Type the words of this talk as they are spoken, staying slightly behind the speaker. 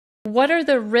What are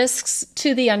the risks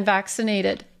to the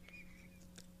unvaccinated?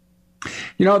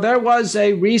 You know, there was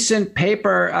a recent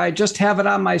paper. I just have it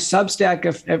on my Substack.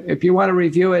 If you want to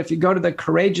review it, if you go to the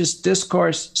Courageous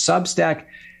Discourse Substack,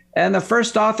 and the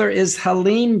first author is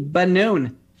Helene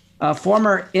Benoon, a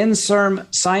former INSERM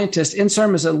scientist.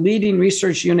 INSERM is a leading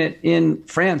research unit in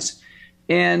France.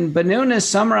 And Benoon has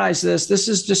summarized this. This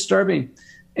is disturbing.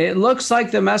 It looks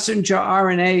like the messenger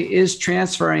RNA is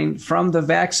transferring from the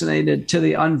vaccinated to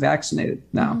the unvaccinated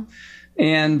now. Mm-hmm.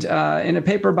 And in a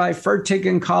paper by Fertig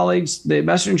and colleagues, the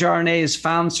messenger RNA is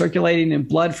found circulating in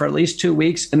blood for at least 2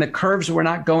 weeks, and the curves were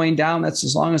not going down. That's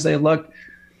as long as they looked.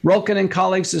 Rolkin and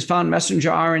colleagues has found messenger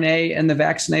RNA in the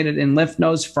vaccinated in lymph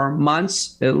nodes for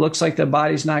months. It looks like the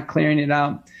body's not clearing it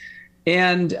out.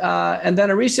 And then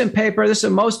a recent paper, this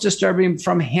is most disturbing,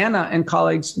 from Hannah and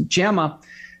colleagues, JAMA,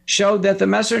 showed that the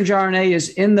messenger RNA is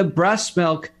in the breast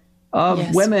milk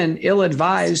of women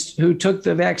ill-advised who took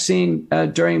the vaccine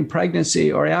during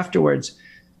pregnancy or afterwards.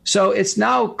 So it's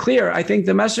now clear. I think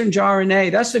the messenger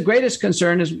RNA, that's the greatest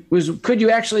concern, was could you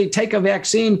actually take a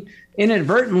vaccine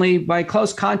inadvertently by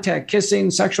close contact,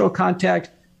 kissing, sexual contact,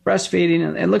 breastfeeding?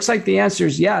 And it looks like the answer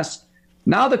is yes.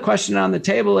 Now the question on the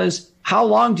table is, how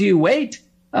long do you wait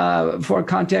for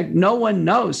contact? No one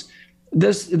knows.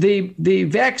 The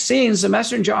vaccines, the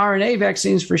messenger RNA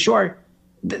vaccines for sure,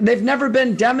 they've never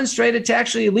been demonstrated to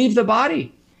actually leave the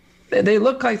body. They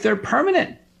look like they're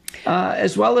permanent,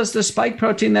 as well as the spike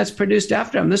protein that's produced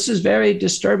after them. This is very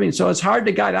disturbing. So it's hard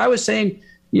to guide. I was saying,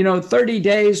 30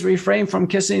 days, refrain from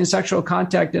kissing and sexual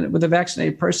contact with a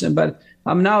vaccinated person, but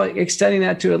I'm now extending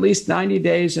that to at least 90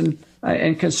 days and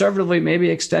conservatively maybe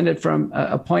extend it from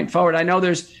a point forward. I know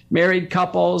there's married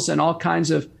couples and all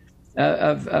kinds of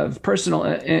personal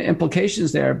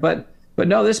implications there, but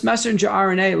no, this messenger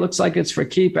RNA looks like it's for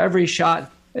keep. Every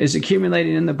shot is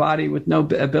accumulating in the body with no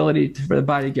ability for the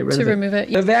body to get rid of it. Remove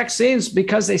it. The vaccines,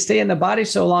 because they stay in the body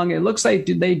so long, it looks like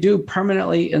they do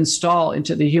permanently install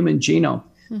into the human genome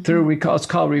through what's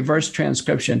called reverse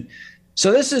transcription.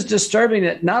 So this is disturbing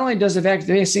that not only does the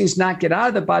vaccines not get out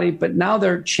of the body, but now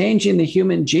they're changing the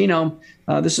human genome.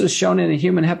 This was shown in a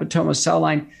human hepatoma cell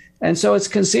line. And so it's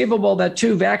conceivable that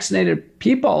 2 vaccinated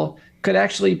people could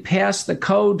actually pass the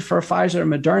code for Pfizer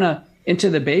and Moderna into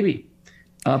the baby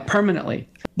permanently.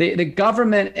 The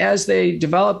government, as they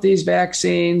developed these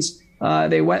vaccines, as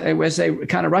they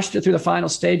kind of rushed it through the final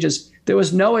stages, there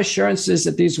was no assurances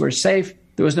that these were safe.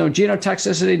 There was no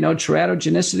genotoxicity, no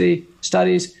teratogenicity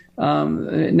studies.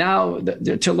 Now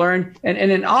to learn, and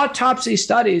in autopsy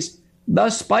studies,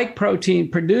 the spike protein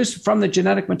produced from the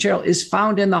genetic material is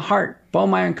found in the heart.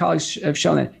 Bowmeyer and colleagues have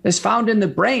shown that. It's found in the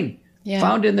brain.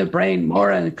 Found in the brain,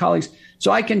 Mora and colleagues.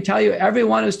 So I can tell you,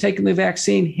 everyone who's taken the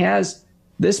vaccine has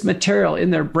this material in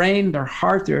their brain, their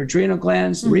heart, their adrenal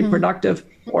glands, reproductive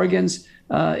organs.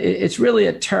 It's really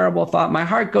a terrible thought. My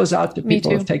heart goes out to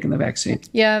people who have taken the vaccine.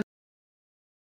 Yeah.